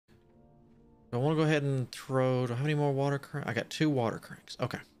I want to go ahead and throw... How many more water cranks? I got 2 water cranks.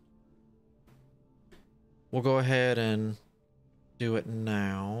 Okay. We'll go ahead and do it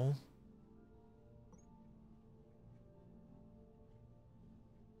now.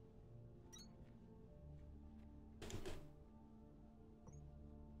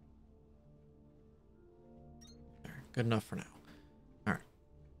 There, good enough for now. All right.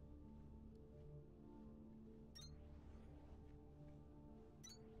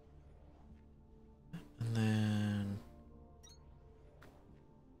 And then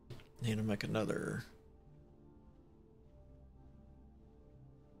need to make another...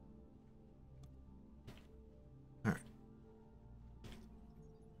 All right.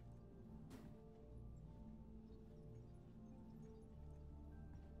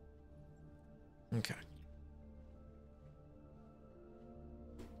 Okay.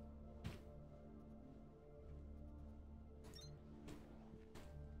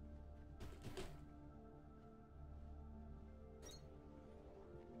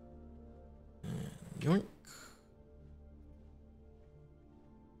 Yoink.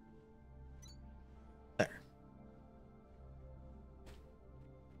 There.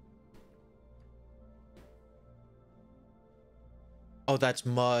 Oh, that's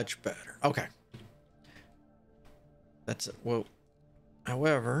much better. Okay. That's it. Well,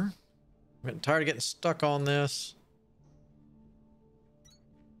 however, I'm getting tired of getting stuck on this.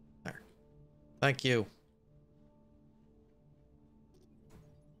 There. Thank you.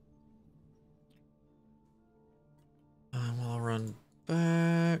 I'll run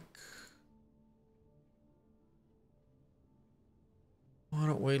back. Why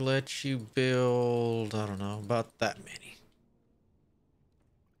don't we let you build, I don't know, about that many.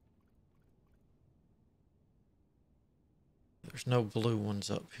 There's no blue ones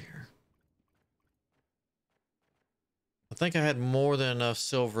up here. I think I had more than enough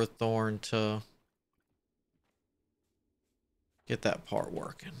silver thorn to get that part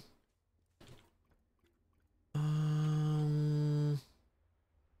working.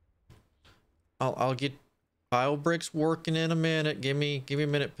 I'll get pile bricks working in a minute. Give me a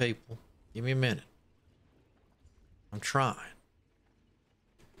minute, people. Give me a minute. I'm trying.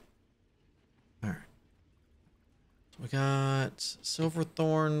 All right. So we got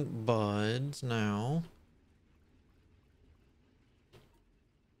silverthorn buds now.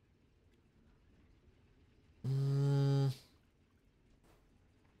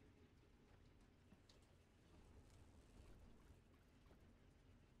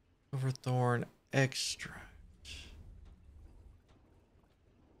 Silverthorn extract.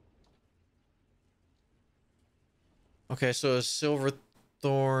 Okay, so a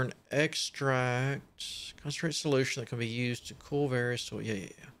silverthorn extract, concentrate solution that can be used to cool various. So yeah.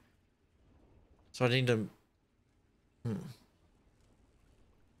 So I need to. Okay.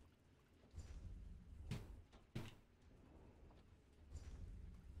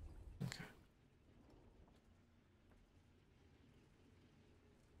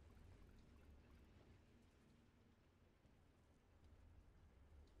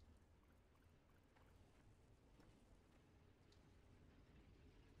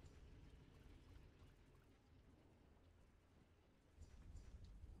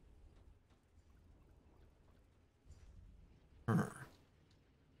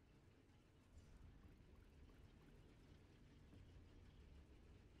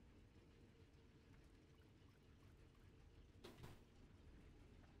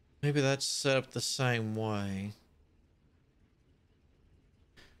 Maybe that's set up the same way.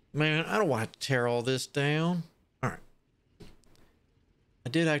 Man, I don't want to tear all this down. All right. I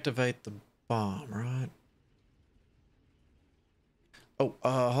did activate the bomb, right? Oh,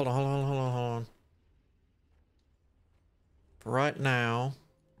 hold on. For right now,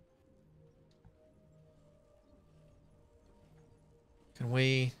 can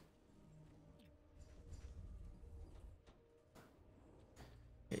we...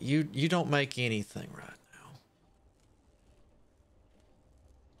 You don't make anything right now.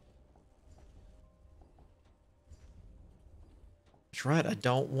 That's right, I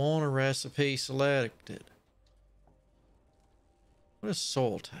don't want a recipe selected. What is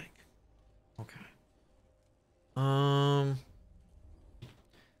soil tank? Okay. I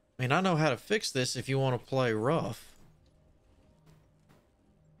mean, I know how to fix this if you want to play rough.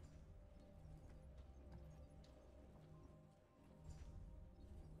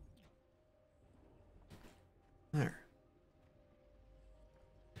 There.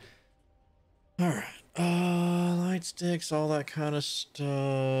 All right. Light sticks, all that kind of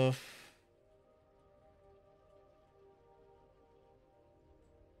stuff.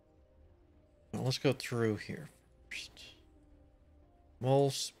 Well, let's go through here first.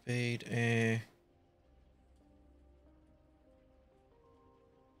 Mold speed, eh.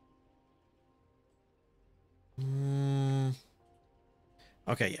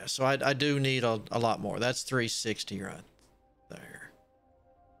 Okay, yeah, so I do need a lot more. That's 360 right there.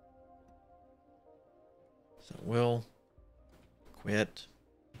 So we'll quit.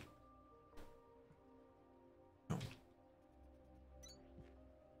 Oh.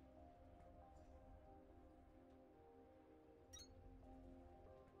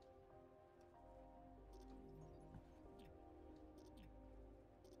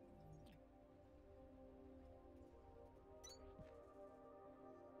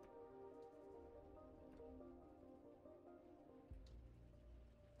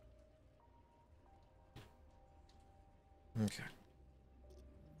 Okay.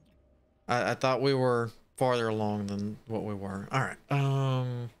 I thought we were farther along than what we were. All right.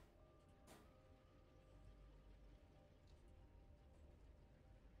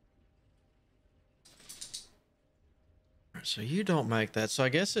 So you don't make that. So I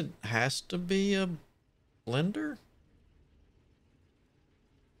guess it has to be a blender.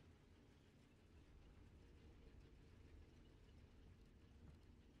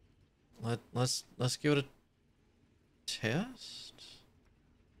 Let's give it a test.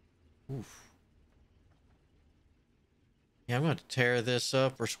 Oof. Yeah, I'm going to tear this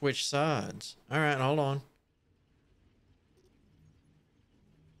up or switch sides. All right, hold on.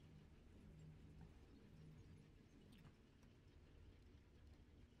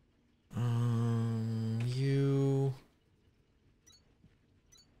 You.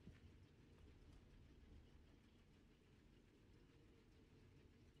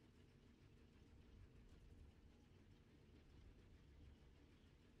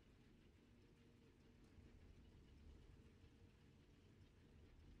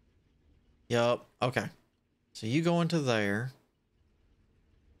 Yup. Okay. So you go into there.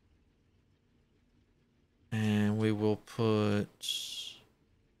 And we will put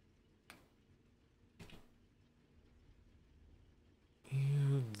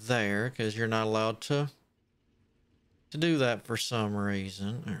you there because you're not allowed to do that for some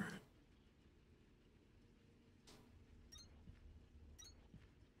reason. All right.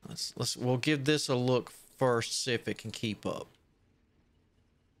 We'll give this a look first, see if it can keep up.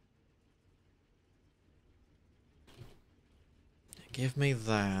 Give me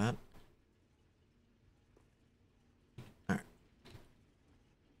that. All right.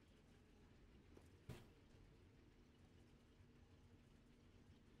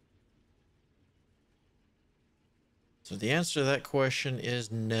 So the answer to that question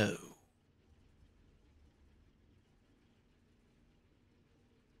is no.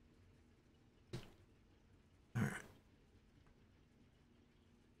 All right.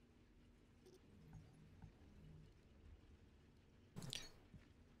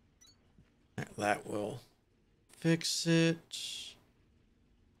 That will fix it.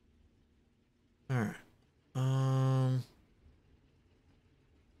 All right.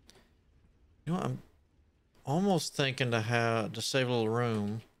 You know what? I'm almost thinking to save a little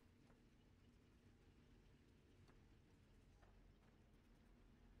room.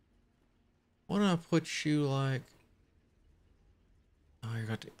 Why don't I put you like? Oh, you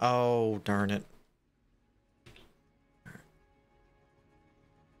got to. Oh, darn it.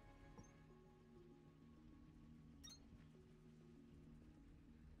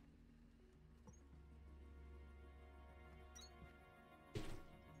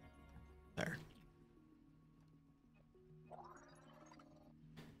 There.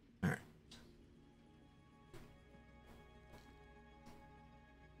 All right.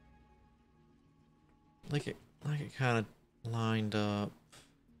 Like it kind of lined up.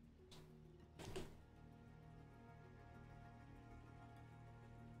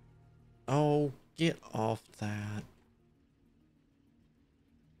 Oh, get off that.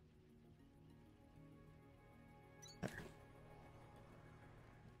 There.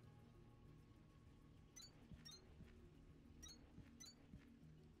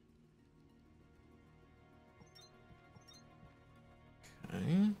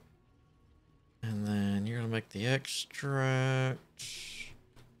 Okay. And then you're gonna make the extract.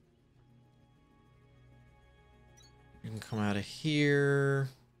 You can come out of here.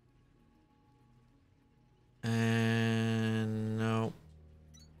 And nope.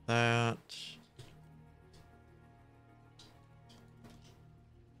 That.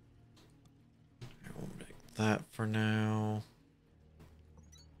 We'll make that for now.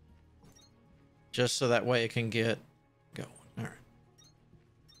 Just so that way it can get going. All right.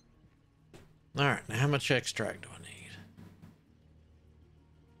 All right. Now how much extract do I need?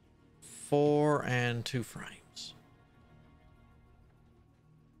 4 and 2 frames.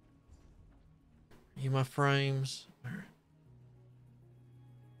 You my frames. All right.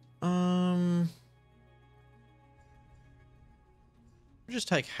 We'll just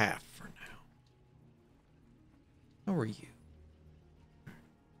take half for now. How are you?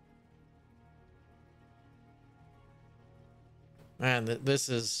 Man, this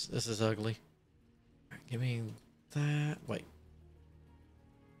is ugly. All right, give me that. Wait.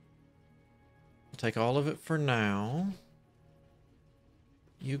 I'll take all of it for now.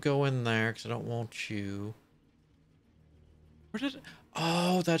 You go in there because I don't want you. Where did it?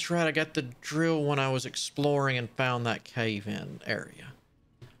 Oh, that's right. I got the drill when I was exploring and found that cave-in area.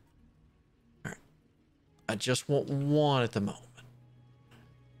 All right. I just want one at the moment.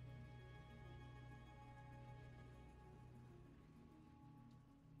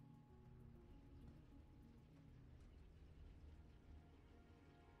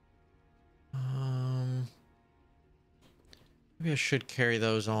 Maybe I should carry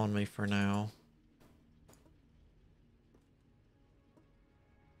those on me for now.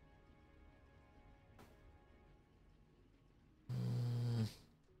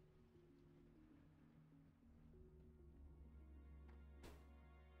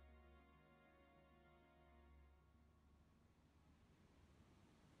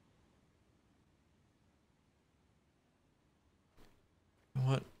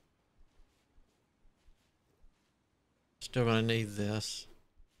 What? Still gonna need this.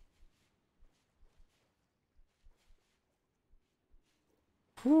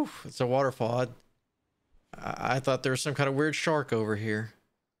 Whew, it's a waterfall. I thought there was some kind of weird shark over here.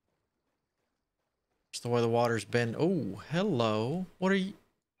 Just the way the water's been. Oh, hello. What are you?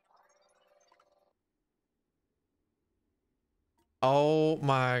 Oh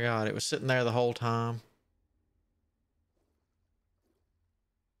my God, it was sitting there the whole time.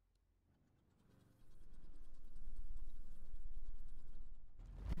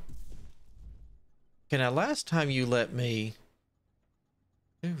 Okay, now last time you let me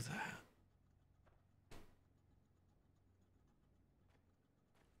do that.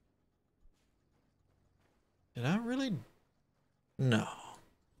 Did I really? No.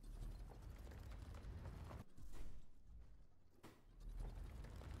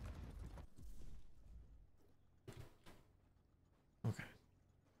 Okay.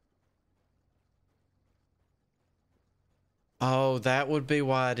 Oh, that would be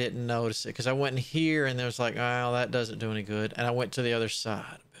why I didn't notice it. Because I went in here and there was like, oh, that doesn't do any good. And I went to the other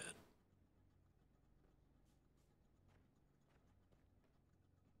side a bit.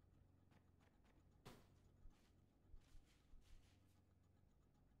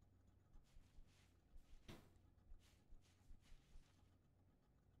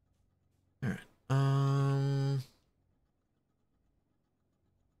 All right.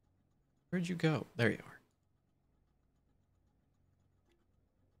 Where'd you go? There you are.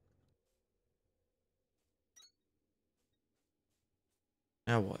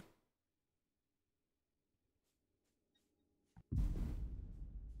 Now what?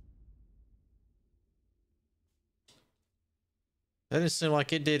 That didn't seem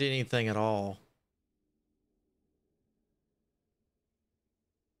like it did anything at all.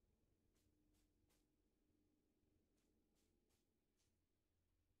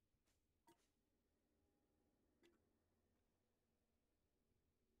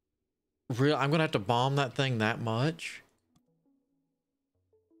 Real, I'm gonna have to bomb that thing that much?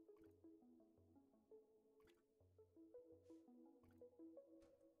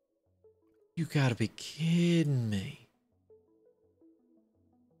 You gotta be kidding me.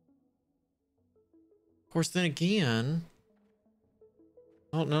 Of course, then again...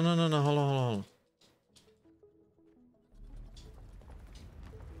 Oh, no, no, no, no, hold on, hold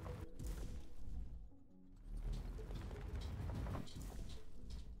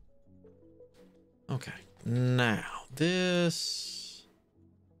on. Okay, now, this...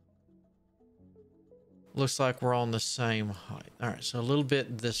 looks like we're on the same height. Alright, so a little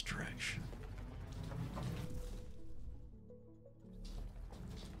bit this direction.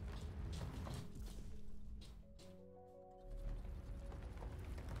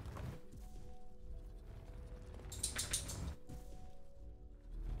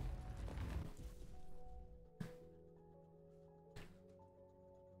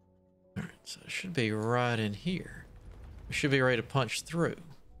 Alright, so it should be right in here. We should be ready to punch through.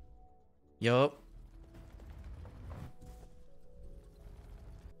 Yup.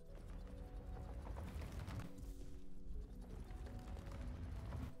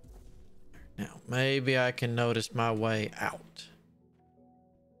 Now, maybe I can notice my way out.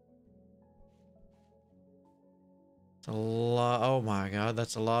 It's a lot. Oh my God,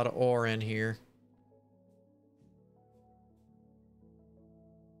 that's a lot of ore in here.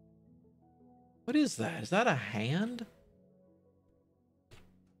 What is that? Is that a hand?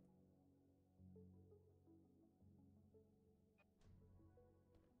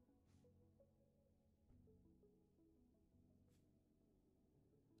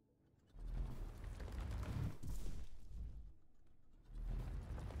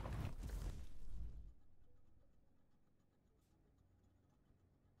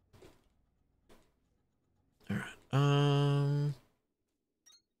 All right.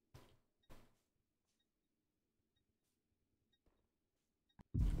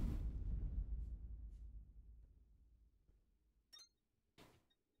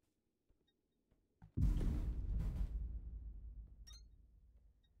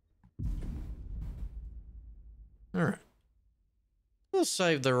 All right. We'll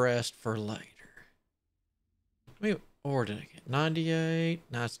save the rest for later. Or did I get 98?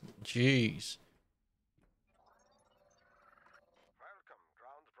 Nice. Jeez. Welcome,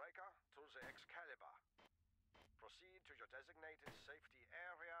 Groundbreaker, to the Excalibur. Proceed to your designated safety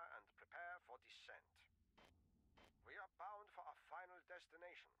area and prepare for descent. We are bound for our final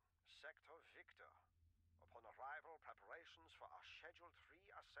destination, Sector Victor. Upon arrival, preparations for our scheduled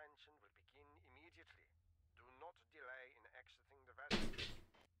re-ascension will begin immediately. Do not delay in exiting the vessel.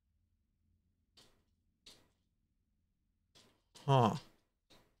 Huh.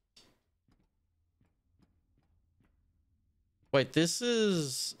 Wait, this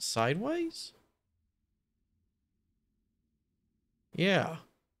is sideways? Yeah.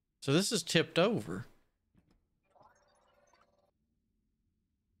 So this is tipped over.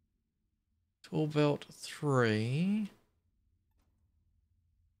 Tool belt 3.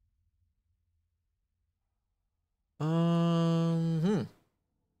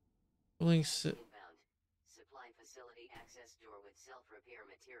 Pulling Supply facility access door with self-repair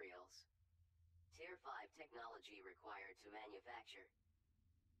materials. Tier 5 technology required to manufacture.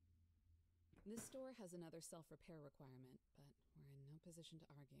 This store has another self-repair requirement, but we're in no position to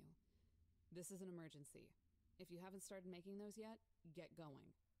argue. This is an emergency. If you haven't started making those yet, get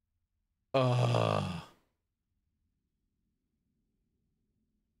going. All right.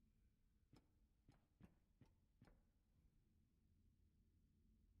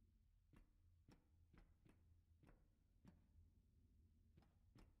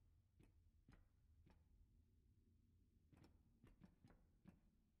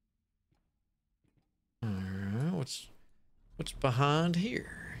 What's behind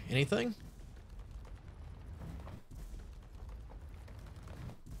here? Anything?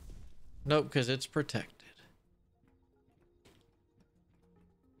 Nope, because it's protected.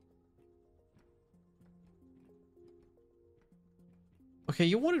 Okay,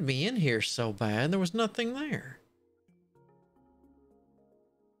 you wanted me in here so bad. There was nothing there.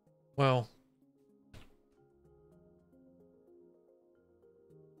 Well.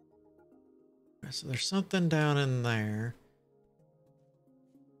 So there's something down in there.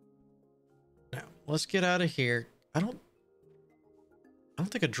 Now, let's get out of here. I don't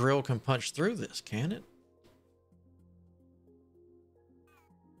think a drill can punch through this, can it?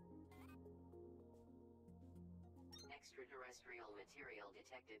 Extraterrestrial material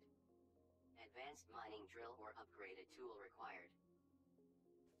detected. Advanced mining drill or upgraded tool required.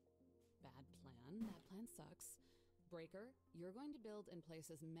 Bad plan. That plan sucks. Breaker, you're going to build and place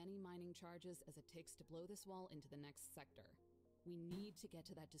as many mining charges as it takes to blow this wall into the next sector. We need to get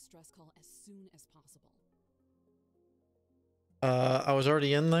to that distress call as soon as possible. I was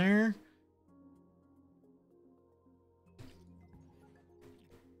already in there.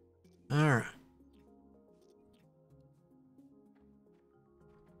 All right.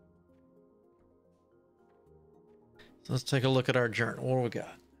 So let's take a look at our journal. What do we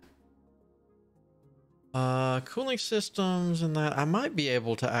got? Cooling systems and that I might be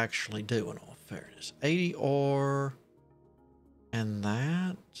able to actually do in all fairness. 80 ore and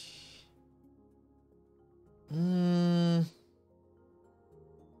that.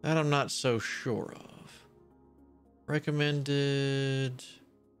 That I'm not so sure of. Recommended.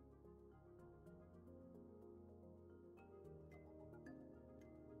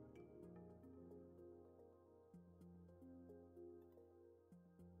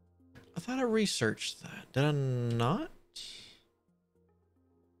 I thought I researched that. Did I not?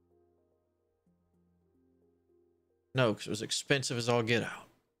 No, because it was expensive as all get out.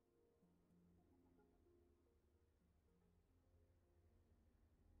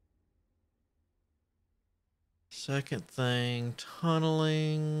 Second thing,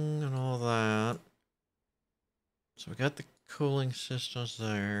 tunneling and all that. So we got the cooling systems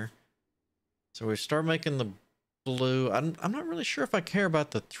there. So we start making the blue. I'm not really sure if I care about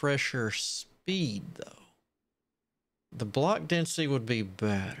the thresher speed though. The block density would be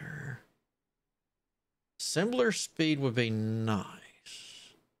better. Assembler speed would be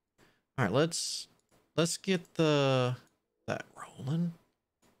nice. All right, let's get that rolling.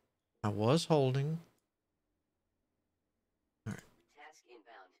 I was holding. All right. Task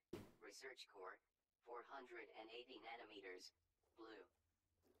inbound. Research core. 480 nanometers. Blue.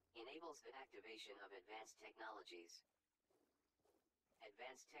 Enables the activation of advanced technologies.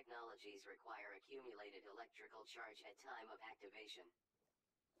 Advanced technologies require accumulated electrical charge at time of activation.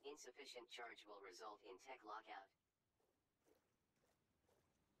 Insufficient charge will result in tech lockout.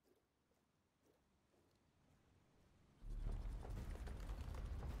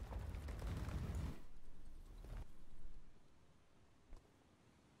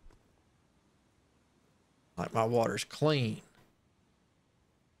 Like my water's clean.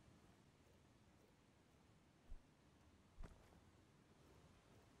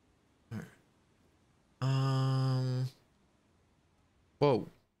 All right. Whoa.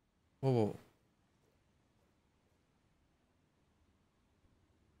 Whoa, whoa.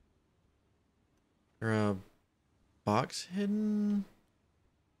 There a box hidden?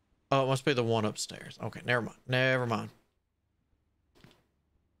 Oh, it must be the one upstairs. Okay, never mind. Never mind.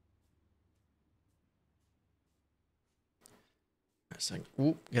 So,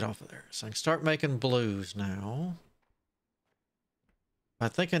 whoop, get off of there. So I can start making blues now. I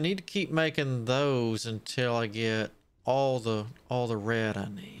think I need to keep making those until I get all the red I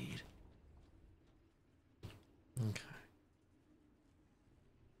need. Okay.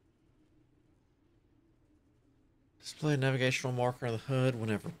 Display navigational marker on the hood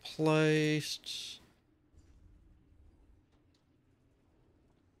whenever placed.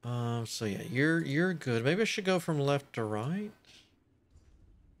 So yeah, you're good. Maybe I should go from left to right.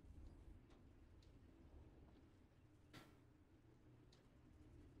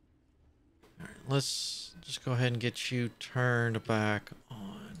 All right, let's just go ahead and get you turned back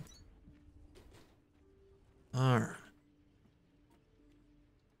on. All right.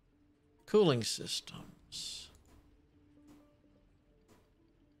 Cooling systems.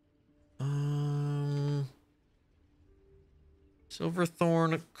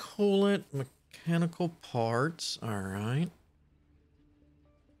 Silverthorn coolant, mechanical parts. All right.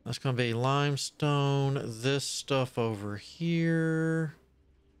 That's going to be limestone. This stuff over here.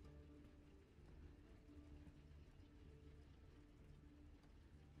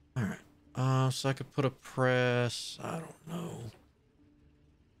 All right. So I could put a press. I don't know.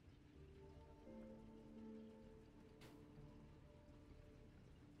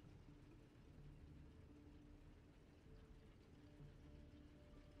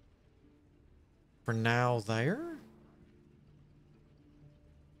 For now, there.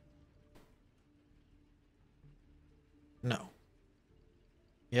 No.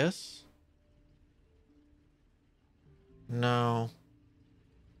 Yes? No.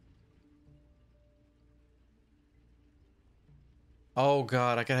 Oh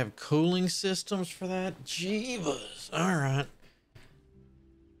god, I gotta have cooling systems for that? Jeebus. Alright.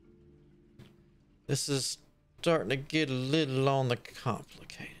 This is starting to get a little on the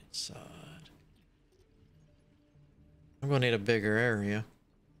complicated side. I'm gonna need a bigger area.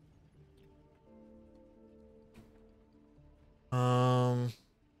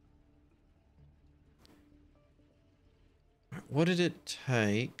 What did it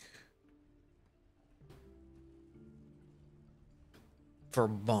take for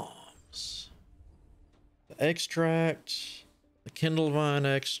bombs? The extract, the kindle vine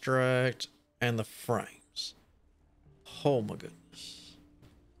extract, and the frames. Oh my goodness.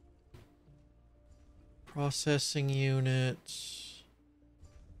 Processing units.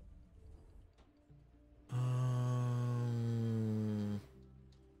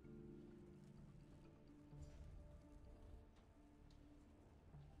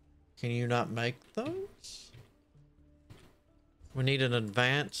 Can you not make those? We need an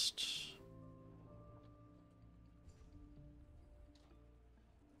advanced.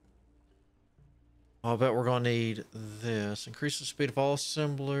 I'll bet we're gonna need this. Increase the speed of all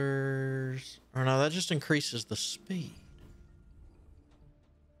assemblers. Or no, that just increases the speed.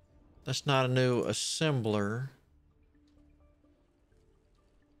 That's not a new assembler.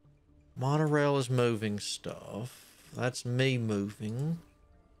 Monorail is moving stuff. That's me moving.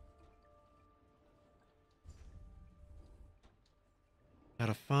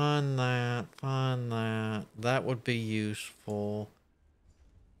 Gotta find that, find that. That would be useful.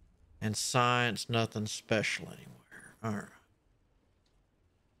 And science, nothing special anywhere. All right.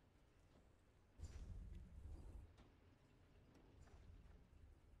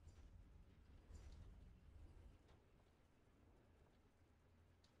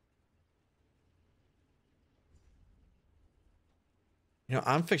 You know,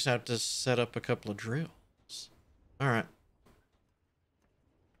 I'm fixing to have to set up a couple of drills. All right.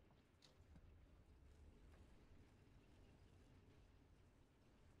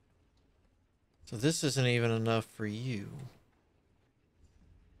 So this isn't even enough for you.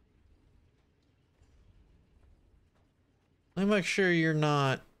 Let me make sure you're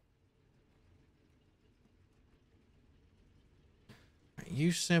not...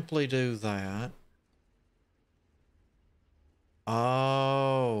 You simply do that.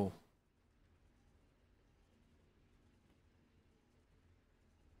 Oh.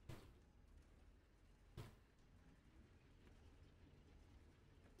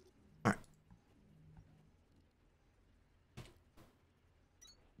 All right.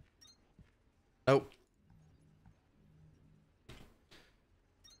 Nope.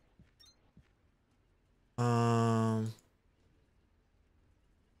 Um...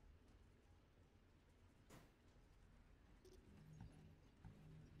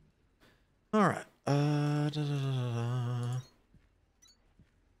 All right. All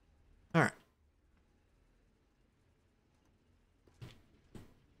right.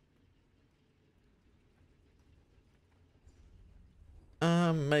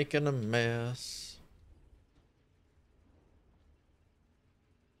 I'm making a mess.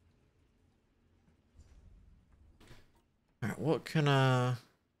 All right. What can I...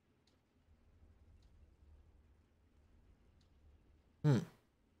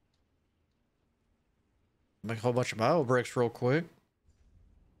 Make a whole bunch of bio bricks real quick.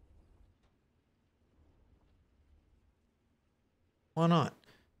 Why not?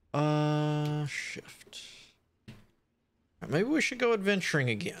 Shift. Maybe we should go adventuring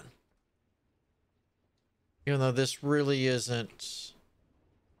again. Even though this really isn't...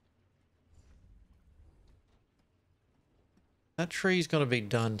 That tree's gonna be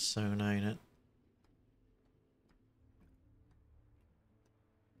done soon, ain't it?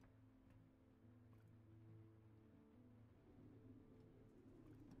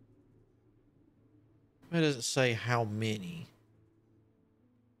 Why does it say how many?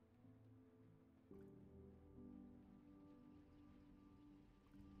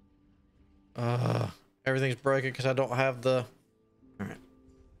 Everything's breaking because I don't have the... Alright.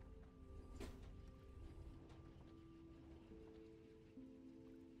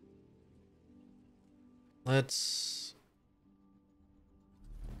 Let's...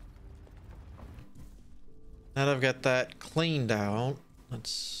 Now that I've got that cleaned out,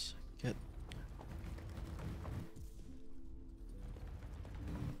 let's get...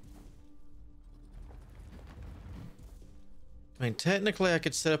 I mean, technically I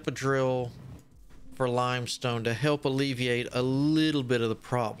could set up a drill for limestone to help alleviate a little bit of the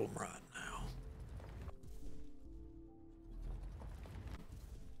problem right now.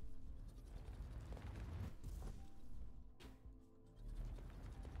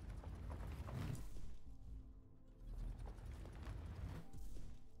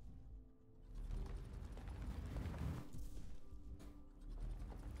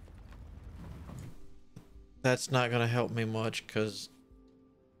 That's not going to help me much because...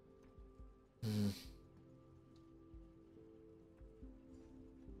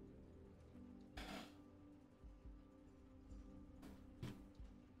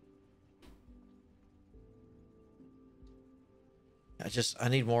 I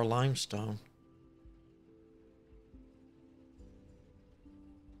need more limestone.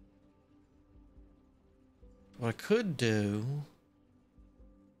 What I could do...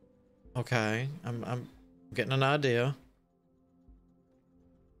 Okay, I'm getting an idea.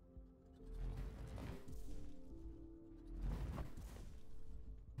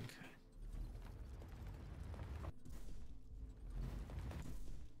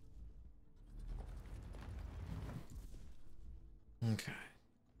 Okay.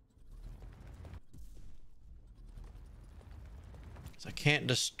 So I can't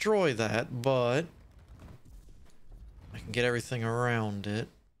destroy that, but I can get everything around it.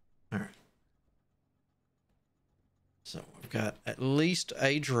 All right. So I've got at least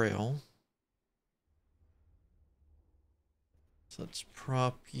a drill. So let's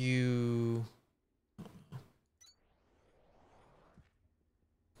prop you.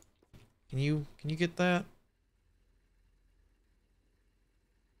 Can you get that?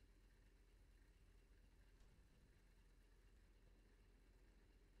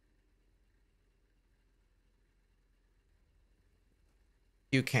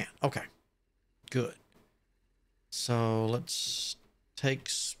 You can. Okay. Good. So let's take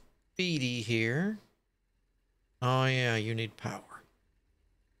Speedy here. Oh yeah, you need power.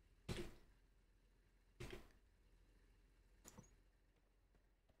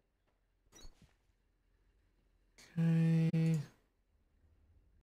 Okay.